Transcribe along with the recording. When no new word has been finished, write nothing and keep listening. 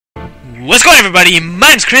What's going on, everybody? My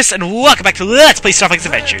name's Chris, and welcome back to Let's Play Star Fox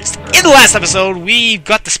Adventures. In the last episode, we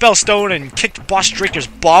got the Spell Stone and kicked Boss Draker's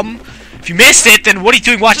bum. If you missed it, then what are you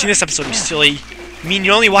doing watching this episode, you silly? I mean,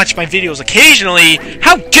 you only watch my videos occasionally.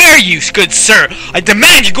 How dare you, good sir? I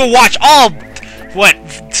demand you go watch all, what,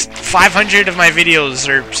 500 of my videos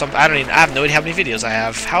or something. I have no idea how many videos I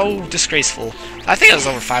have. How disgraceful. I think it was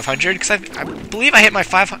over 500, because I believe I hit my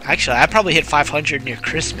 500. Actually, I probably hit 500 near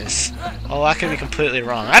Christmas. Oh, that could be completely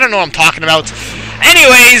wrong. I don't know what I'm talking about.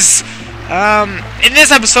 Anyways, in this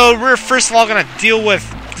episode, we're first of all going to deal with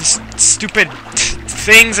this stupid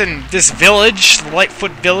things in this village, the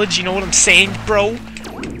Lightfoot village, you know what I'm saying, bro?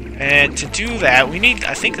 And to do that, we need,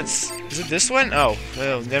 I think it's, is it this one? Oh,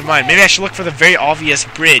 never mind. Maybe I should look for the very obvious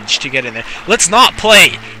bridge to get in there. Let's not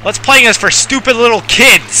play. Let's Playing is for stupid little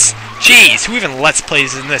kids. Jeez, who even Let's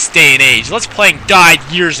Plays in this day and age? Let's Playing died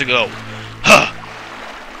years ago. Huh.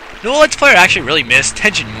 No Let's Player I actually really missed?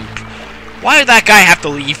 Tension Moop. Why did that guy have to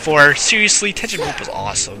leave for? Seriously, Tension Moop was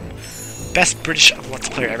awesome. Best British Let's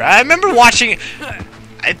Player ever. I remember watching...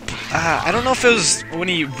 I don't know if it was when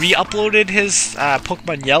he re-uploaded his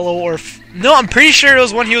Pokemon Yellow or... No, I'm pretty sure it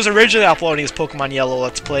was when he was originally uploading his Pokemon Yellow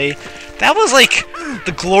Let's Play. That was like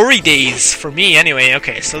the glory days for me anyway.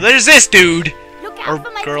 Okay, so there's this dude. Look out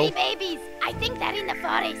for my three babies. I think they're in the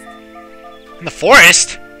forest. In the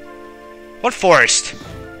forest? What forest?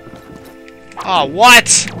 Oh,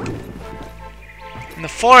 what? In the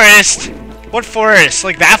forest? What forest?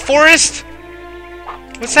 Like that forest?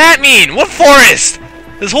 What's that mean? What forest?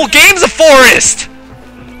 This whole game's a forest!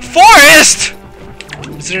 Forest?!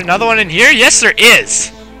 Is there another one in here? Yes, there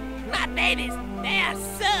is! My babies, they are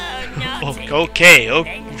so naughty. Okay.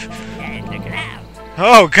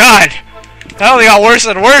 Oh, God! That only got worse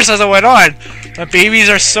and worse as it went on. My babies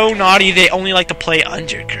are so naughty, they only like to play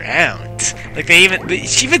underground. Like,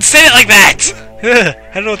 she even said it like that!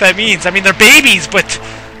 I don't know what that means. I mean, they're babies, but...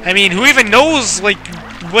 I mean, who even knows, like,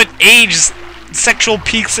 what age sexual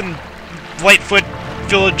peaks and Lightfoot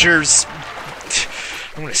villagers...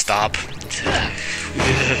 I'm gonna stop.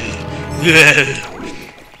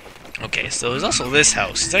 Okay, so there's also this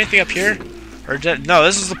house. Is there anything up here? Or no,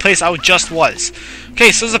 this is the place I just was.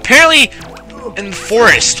 Okay, so there's apparently in the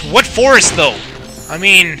forest. What forest, though? I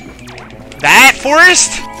mean, that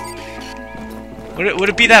forest? Would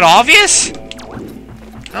it be that obvious?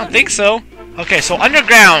 I don't think so. Okay, so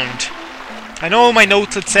underground. I know my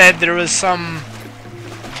notes had said there was some...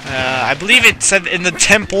 I believe it said in the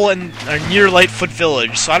temple and near Lightfoot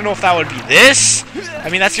Village, so I don't know if that would be this. I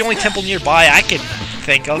mean, that's the only temple nearby I can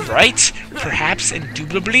think of, right? Perhaps,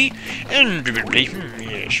 indubitably.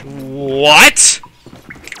 Yes. What?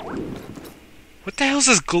 What the hell is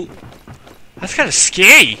this That's kind of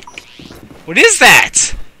scary. What is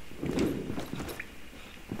that?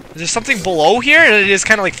 Is there something below here that it is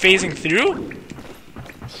kind of like phasing through?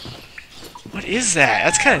 What is that?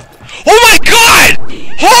 That's kind of... Oh my God!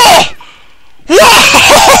 Oh!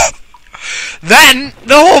 Whoa!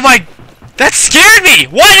 Oh my... That scared me!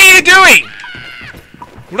 What are you doing?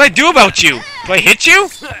 What did I do about you? Do I hit you?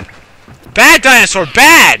 Bad dinosaur,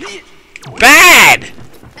 bad! Bad!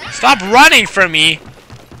 Stop running from me.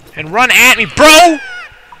 And run at me, bro!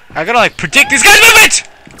 I gotta like predict these guys' movement!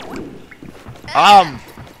 I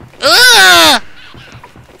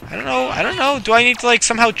don't know. Do I need to like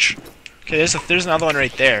somehow okay, there's another one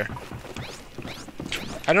right there.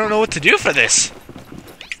 I don't know what to do for this.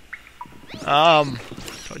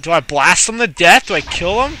 Do I blast them to death? Do I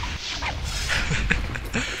kill them?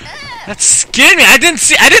 That scared me. I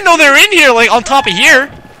didn't know they were in here, like on top of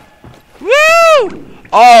here. Woo!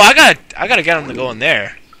 Oh, I gotta get them to go in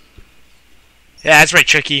there. Yeah, that's right,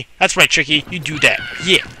 Tricky. That's right, Tricky. You do that.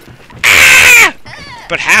 Yeah. Ah!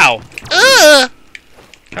 But how?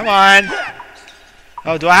 Come on.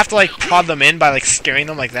 Oh, do I have to, like, prod them in by, like, scaring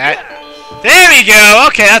them like that? There we go!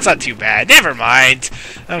 Okay, that's not too bad. Never mind.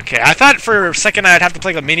 Okay, I thought for a second I'd have to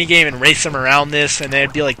play a minigame and race them around this, and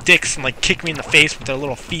they'd be like dicks and, like, kick me in the face with their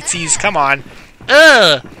little feetsies. Come on.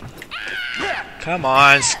 Come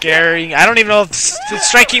on, scaring. I don't even know if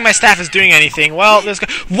striking my staff is doing anything. Well, this guy...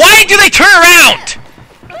 Why do they turn around?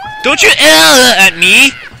 Don't you at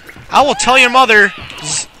me? I will tell your mother.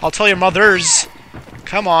 I'll tell your mothers.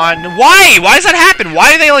 Come on. Why? Why does that happen?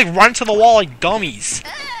 Why do they, like, run to the wall like dummies?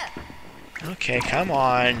 Okay, come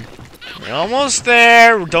on. We're almost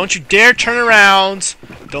there. Don't you dare turn around.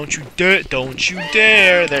 Don't you dare. Don't you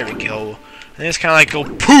dare. There we go. And they just kind of like go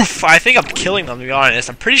poof. I think I'm killing them, to be honest.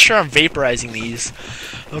 I'm pretty sure I'm vaporizing these.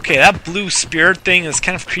 Okay, that blue spirit thing is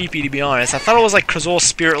kind of creepy, to be honest. I thought it was like Crazul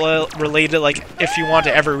spirit related, like if you want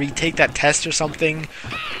to ever retake that test or something.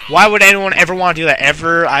 Why would anyone ever want to do that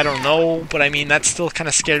ever? I don't know, but I mean, that's still kind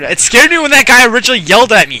of scary. It scared me when that guy originally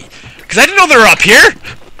yelled at me, because I didn't know they were up here.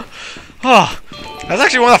 Oh, that was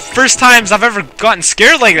actually one of the first times I've ever gotten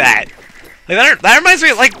scared like that. Like that reminds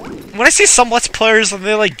me, like, when I see some Let's Players and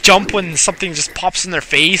they like jump when something just pops in their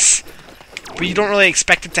face, but you don't really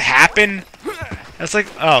expect it to happen. It's like,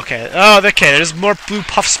 oh, okay. Oh, okay, there's more blue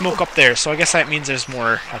puff smoke up there, so I guess that means there's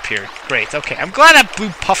more up here. Great, okay. I'm glad that blue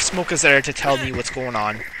puff smoke is there to tell me what's going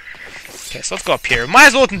on. Okay, so let's go up here. Might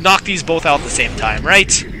as well knock these both out at the same time,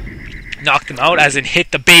 right? Knock them out, as in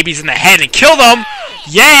hit the babies in the head and kill them!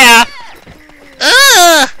 Yeah!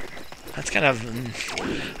 That's kind of...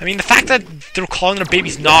 I mean, the fact that they're calling their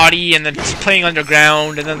babies naughty and then just playing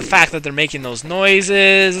underground, and then the fact that they're making those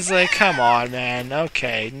noises, it's like, come on, man.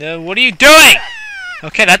 Okay, no, what are you doing?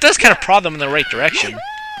 Okay, that does kind of prod them in the right direction.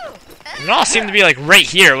 They all seem to be, like, right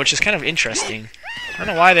here, which is kind of interesting. I don't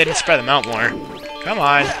know why they didn't spread them out more. Come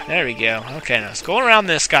on. There we go. Okay, now let's go around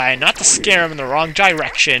this guy, not to scare him in the wrong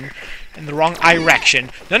direction. In the wrong direction.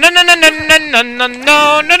 No, no, no, no, no, no, no, no, no,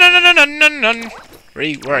 no, no, no, no, no, no, no. Where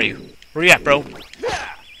are you? Where you at, bro?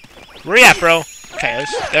 Where you at, bro? Okay,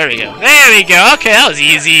 there we go. There we go. Okay, that was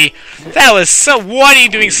easy. That was so... What are you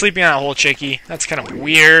doing sleeping on that hole, chickie? That's kind of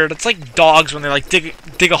weird. It's like dogs when they like dig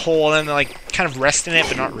a hole and then they like kind of rest in it,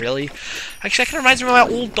 but not really. Actually, that kind of reminds me of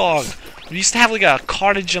my old dog. We used to have like a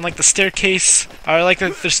cottage and like the staircase, or like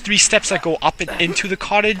there's 3 steps that go up and into the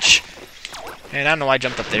cottage. And I don't know why I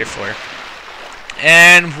jumped up there for.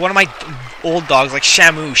 And one of my old dogs, like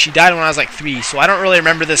Shamu, she died when I was like 3, so I don't really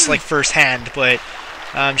remember this like firsthand, but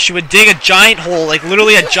she would dig a giant hole, like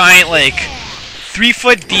literally a giant like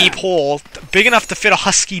 3-foot deep hole, big enough to fit a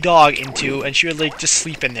husky dog into, and she would like just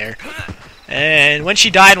sleep in there. And when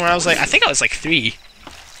she died when I was like, I think I was like 3,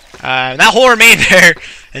 that hole remained there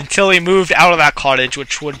until we moved out of that cottage,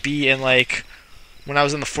 which would be in like when I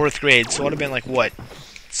was in the 4th grade, so it would have been like what?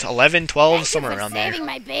 It's 11, 12, somewhere around there. Saving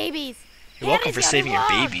my babies. You're welcome for saving your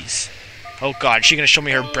babies. Oh god, is she gonna show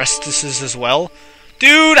me her breastises as well?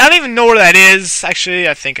 Dude, I don't even know where that is. Actually,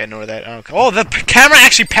 I think I know where that... Okay. Oh, the camera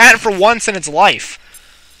actually panned for once in its life.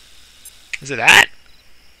 Is it that?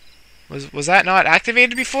 Was that not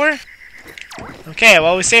activated before? Okay,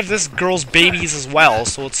 well, we saved this girl's babies as well,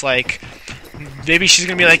 so it's like... Maybe she's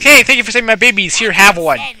gonna be like, hey, thank you for saving my babies. Here, have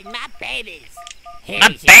one. Saving my babies.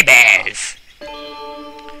 My babies!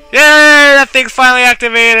 Yay! That thing's finally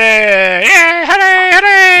activated! Yay! Hooray!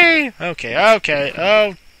 Hooray! Okay, okay.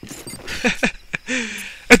 Oh.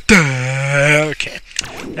 Okay.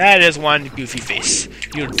 That is one goofy face.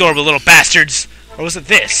 You adorable little bastards! Or was it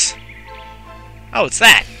this? Oh, it's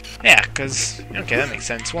that. Yeah, because... Okay, that makes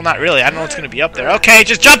sense. Well, not really. I don't know what's going to be up there. Okay,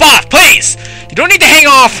 just jump off, please! You don't need to hang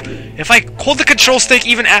off! If I hold the control stick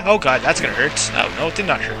even at... Oh, God, that's going to hurt. Oh, no, it did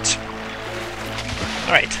not hurt.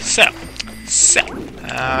 Alright, so...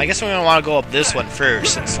 I guess we're going to want to go up this one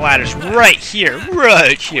first, since the ladder's right here.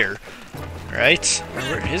 Right here. Right?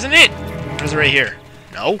 Isn't it? Or is it right here?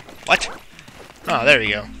 No? What? Oh, there we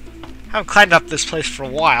go. I haven't climbed up this place for a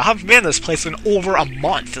while. I haven't been in this place in over a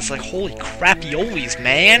month. It's like, holy crappy-olies,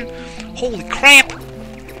 man. Holy crap.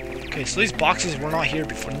 Okay, so these boxes were not here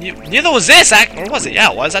before. Neither was this, or was it?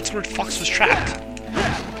 Yeah, it was. That's where Fox was trapped.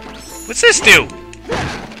 What's this do?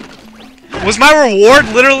 Was my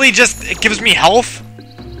reward literally just, it gives me health?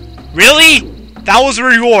 Really? That was a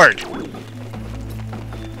reward.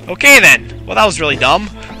 Okay then. Well, that was really dumb.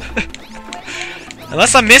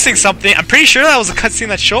 Unless I'm missing something. I'm pretty sure that was a cutscene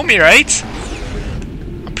that showed me, right?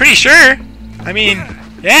 I'm pretty sure. I mean,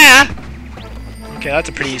 yeah. Okay, that's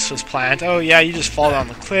a pretty useless plant. Oh yeah, you just fall down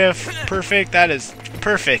the cliff. Perfect. That is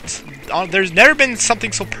perfect. There's never been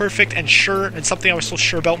something so perfect and sure, and something I was so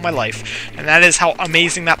sure about in my life. And that is how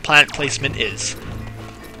amazing that plant placement is.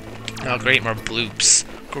 Oh great, more bloops.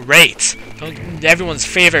 Great. Everyone's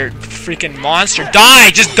favorite freaking monster.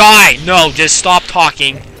 Die! Just die! No, just stop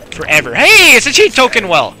talking forever. Hey, it's a cheat token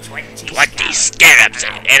well. 20 scarabs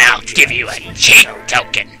and I'll give you a cheat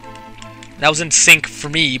token. That was in sync for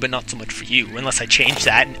me, but not so much for you, unless I change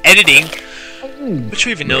that in editing. Which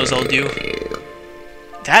who even knows I'll do.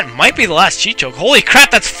 That might be the last cheat token. Holy crap,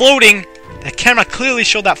 that's floating! That camera clearly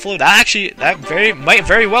showed that float. That might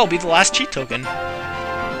very well be the last cheat token.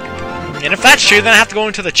 And if that's true, then I have to go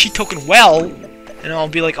into the cheat token well, and I'll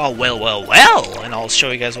be like, oh, well, and I'll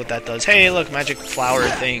show you guys what that does. Hey, look, magic flower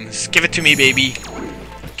things. Give it to me, baby.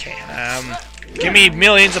 Okay, give me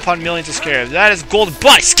millions upon millions of scarabs. That is golden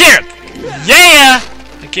body scarab! Yeah!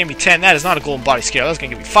 That gave me 10. That is not a golden body scale. That's gonna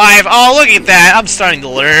give me 5. Oh, look at that. I'm starting to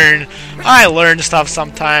learn. I learn stuff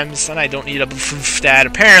sometimes, and I don't need a stat,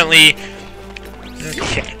 apparently.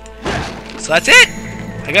 Okay. So that's it.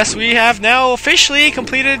 I guess we have now officially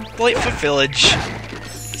completed Lightfoot Village.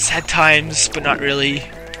 Sad times, but not really.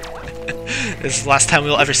 This is the last time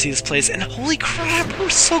we'll ever see this place. And holy crap, we're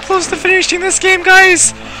so close to finishing this game,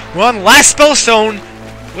 guys! We're on last spellstone.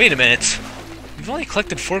 Wait a minute. We've only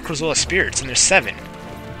collected 4 Krazola spirits, and there's 7.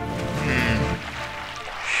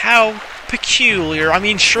 How peculiar. I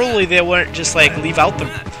mean, surely they wouldn't just, like, leave out the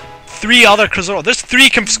 3 other Krazola. There's 3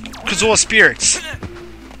 Krazola spirits.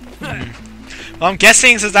 Well, I'm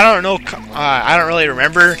guessing, since I don't know, I don't really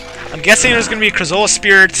remember, I'm guessing there's going to be a Krazola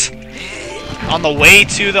spirit on the way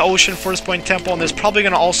to the Ocean Forest Point Temple, and there's probably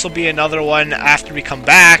going to also be another one after we come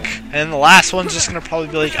back, and then the last one's just going to probably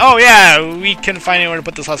be like, oh yeah, we can find anywhere to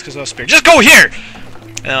put this last Krazola spirit. Just go here!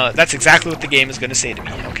 That's exactly what the game is going to say to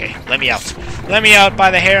me. Okay, let me out. Let me out by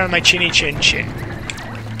the hair on my chinny chin chin.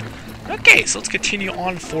 Okay, so let's continue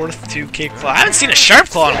on forth to Cape Claw. I haven't seen a Sharp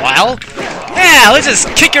Claw in a while. Yeah, let's just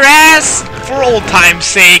kick your ass for old time's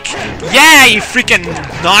sake. Yeah, you freaking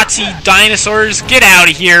Nazi dinosaurs. Get out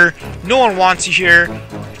of here. No one wants you here.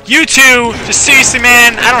 You two, just seriously,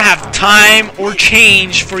 man, I don't have time or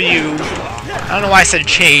change for you. I don't know why I said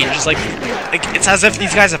change. It's like it's as if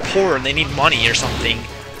these guys are poor and they need money or something.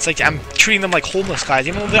 It's like I'm treating them like homeless guys,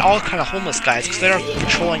 even though they're all kind of homeless guys because they're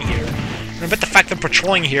patrolling here. And I bet the fact they're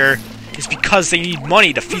patrolling here is because they need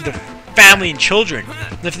money to feed their family and children.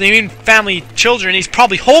 And if they mean family and children, he's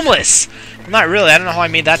probably homeless. Well, not really. I don't know how I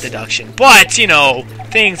made that deduction. But, you know,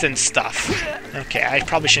 things and stuff. Okay, I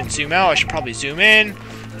probably shouldn't zoom out. I should probably zoom in.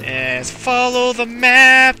 And follow the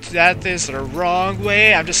map. That is the wrong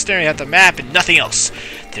way. I'm just staring at the map and nothing else.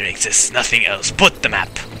 There exists nothing else but the map.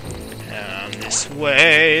 This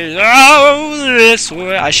way. Oh, this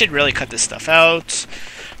way. I should really cut this stuff out.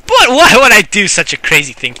 But why would I do such a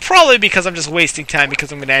crazy thing? Probably because I'm just wasting time,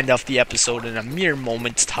 because I'm going to end off the episode in a mere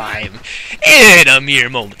moment's time. In a mere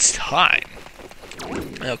moment's time.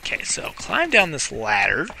 Okay, so climb down this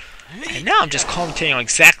ladder. And now I'm just commentating on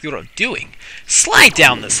exactly what I'm doing. Slide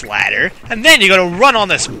down this ladder, and then you're going to run on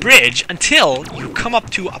this bridge until you come up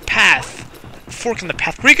to a path, fork in the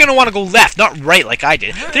path, where you're going to want to go left, not right like I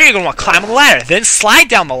did. Then you're going to want to climb on the ladder, then slide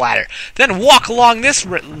down the ladder, then walk along this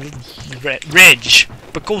ridge.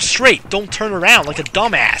 But go straight, don't turn around like a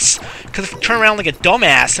dumbass. Because if you turn around like a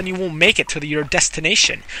dumbass, then you won't make it to your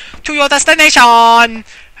destination. To your destination!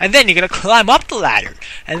 And then you're going to climb up the ladder.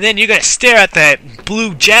 And then you're going to stare at that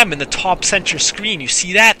blue gem in the top center screen. You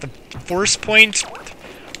see that? The forest point?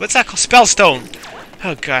 What's that called? Spellstone.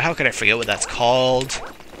 Oh god, how could I forget what that's called?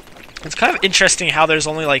 It's kind of interesting how there's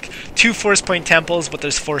only like 2 forest point temples, but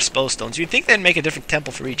there's 4 spellstones. You'd think they'd make a different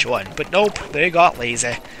temple for each one. But nope, they got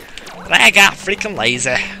lazy. I got freaking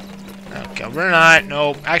lazy. Okay, we're not.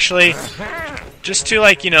 No, actually, just to,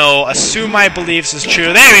 like, you know, assume my beliefs is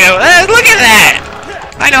true. There we go. Look at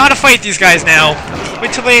that! I know how to fight these guys now.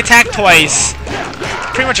 Wait till they attack twice.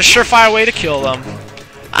 Pretty much a surefire way to kill them.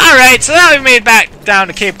 Alright, so now we've made it back down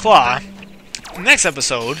to Cape Claw. In the next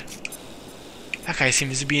episode, that guy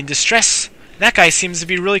seems to be in distress. That guy seems to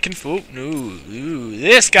be really confused. Ooh,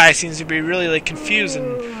 this guy seems to be really, like, confused and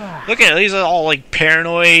look at it. He's all, like,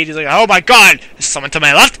 paranoid. He's like, oh my god! Is someone to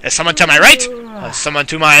my left? Is someone to my right? Someone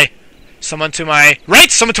to my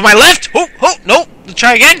right? Someone to my left? Oh, nope. Let's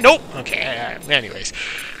try again. Nope. Okay, anyways.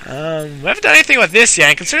 We haven't done anything with this yet.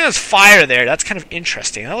 And considering there's fire there, that's kind of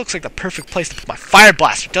interesting. That looks like the perfect place to put my fire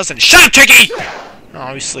blaster, doesn't it? Shut up, Tricky!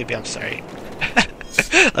 Oh, he's sleepy. I'm sorry.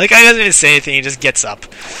 Like, I doesn't even say anything, he just gets up.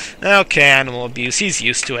 Okay, animal abuse, he's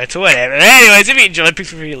used to it, so whatever. Anyways, if you enjoyed, please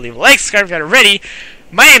feel free to leave a like, subscribe if you haven't already.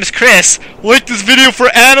 My name is Chris. Like this video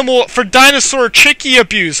for dinosaur tricky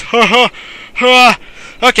abuse. Ha ha ha.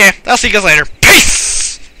 Okay, I'll see you guys later. Peace!